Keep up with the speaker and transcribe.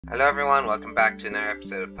Hello everyone, welcome back to another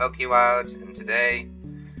episode of Pokewilds, and today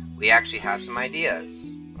we actually have some ideas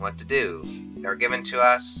on what to do. They were given to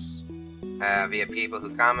us via people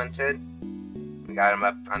who commented. We got them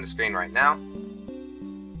up on the screen right now.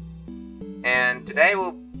 And today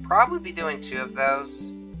we'll probably be doing two of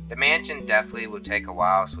those. The mansion definitely will take a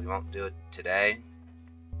while, so we won't do it today.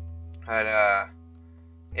 But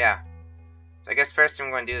yeah. So I guess first thing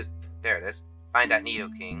we're going to do is, there it is, find that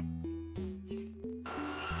Nidoking.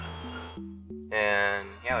 And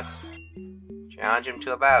yeah, let's challenge him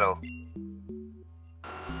to a battle.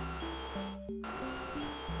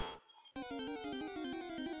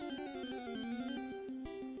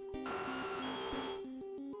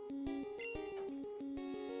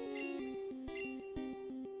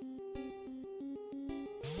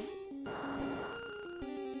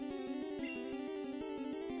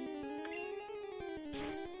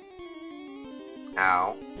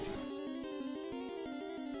 Ow.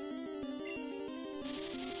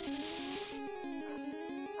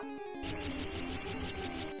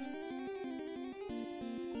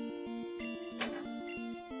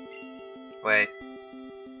 Wait.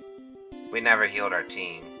 We never healed our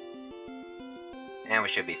team. And we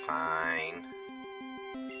should be fine.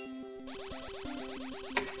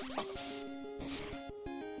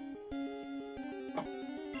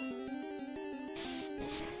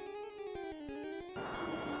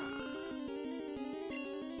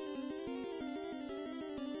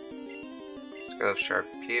 Let's go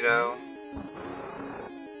Sharpedo.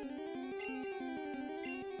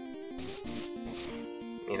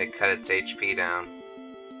 Need to cut its HP down.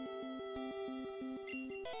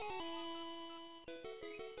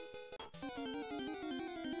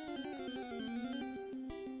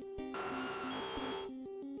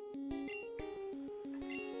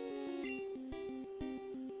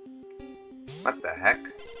 What the heck?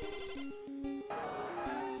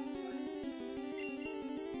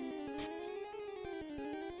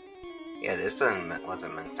 Yeah, this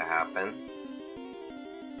wasn't meant to happen.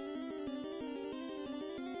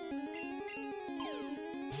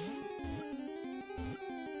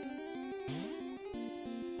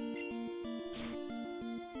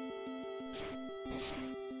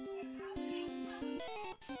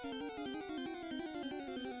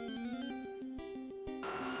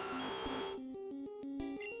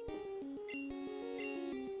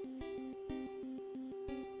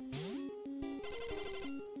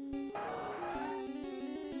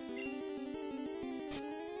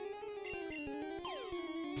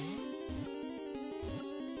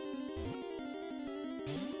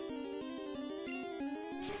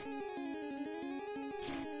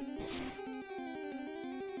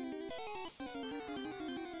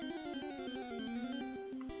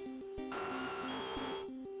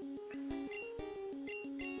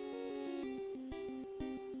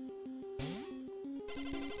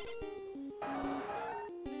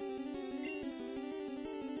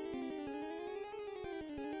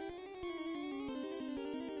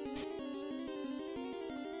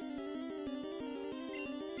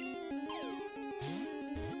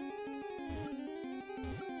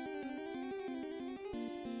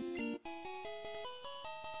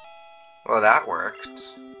 Well, that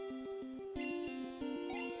worked.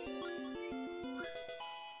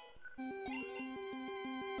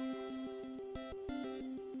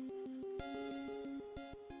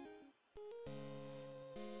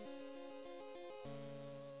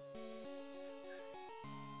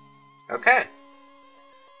 Okay.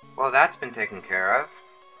 Well, that's been taken care of.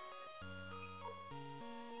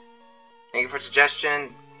 Thank you for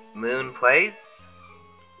suggestion, Moon Place.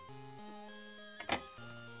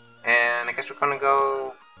 And I guess we're gonna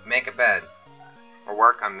go make a bed. Or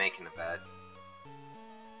work on making a bed.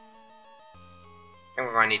 And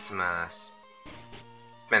we're gonna need some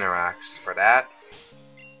Spinnerax for that.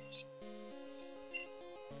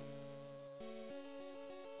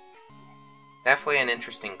 Definitely an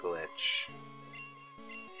interesting glitch.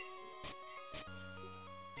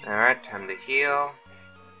 Alright, time to heal.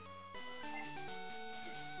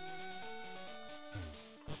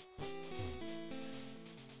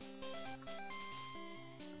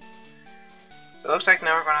 So it looks like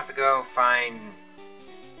now we're going to have to go find...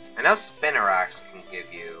 I know Spinnerax can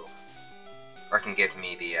give you... Or can give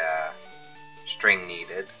me the string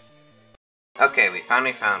needed. Okay, we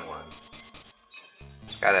finally found one.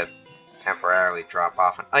 Just gotta temporarily drop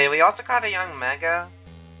off. Oh yeah, we also got a young Mega.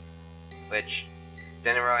 Which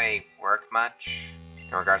didn't really work much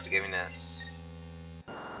in regards to giving us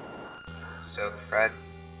Silk Fred.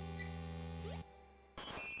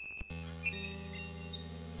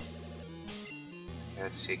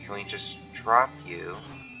 Let's see, can we just drop you?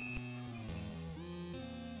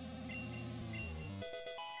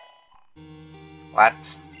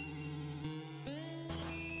 What?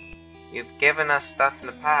 You've given us stuff in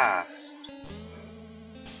the past.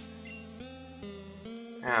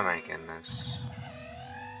 Oh my goodness.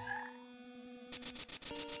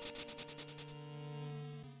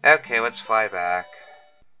 Okay, let's fly back.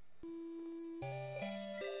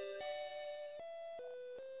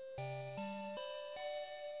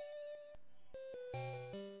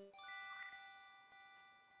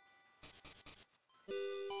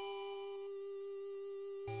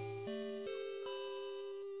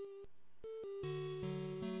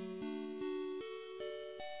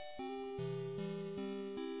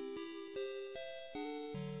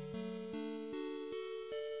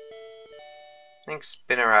 I think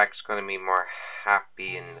Spinarak's going to be more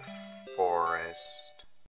happy in the forest.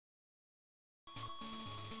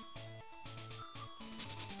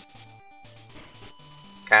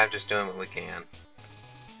 Kind of just doing what we can.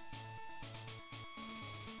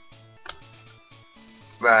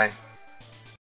 Bye.